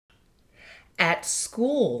At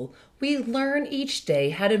school, we learn each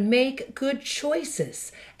day how to make good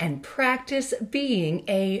choices and practice being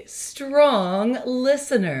a strong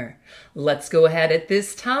listener. Let's go ahead at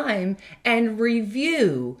this time and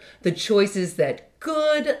review the choices that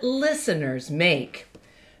good listeners make.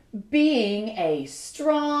 Being a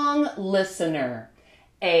strong listener.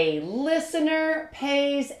 A listener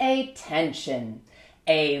pays attention.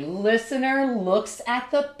 A listener looks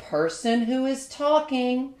at the person who is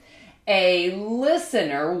talking. A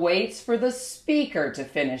listener waits for the speaker to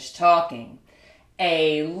finish talking.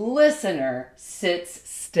 A listener sits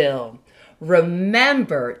still.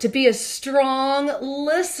 Remember, to be a strong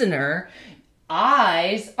listener,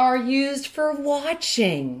 eyes are used for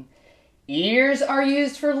watching. Ears are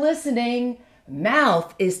used for listening.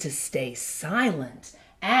 Mouth is to stay silent.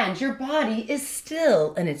 And your body is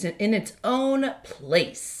still in its own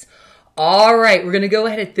place. All right, we're going to go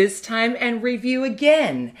ahead at this time and review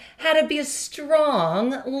again how to be a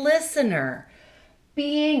strong listener.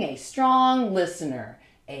 Being a strong listener.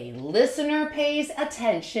 A listener pays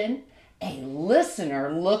attention. A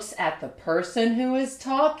listener looks at the person who is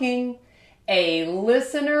talking. A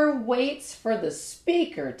listener waits for the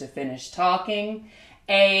speaker to finish talking.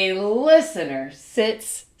 A listener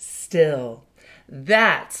sits still.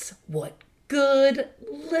 That's what good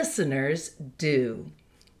listeners do.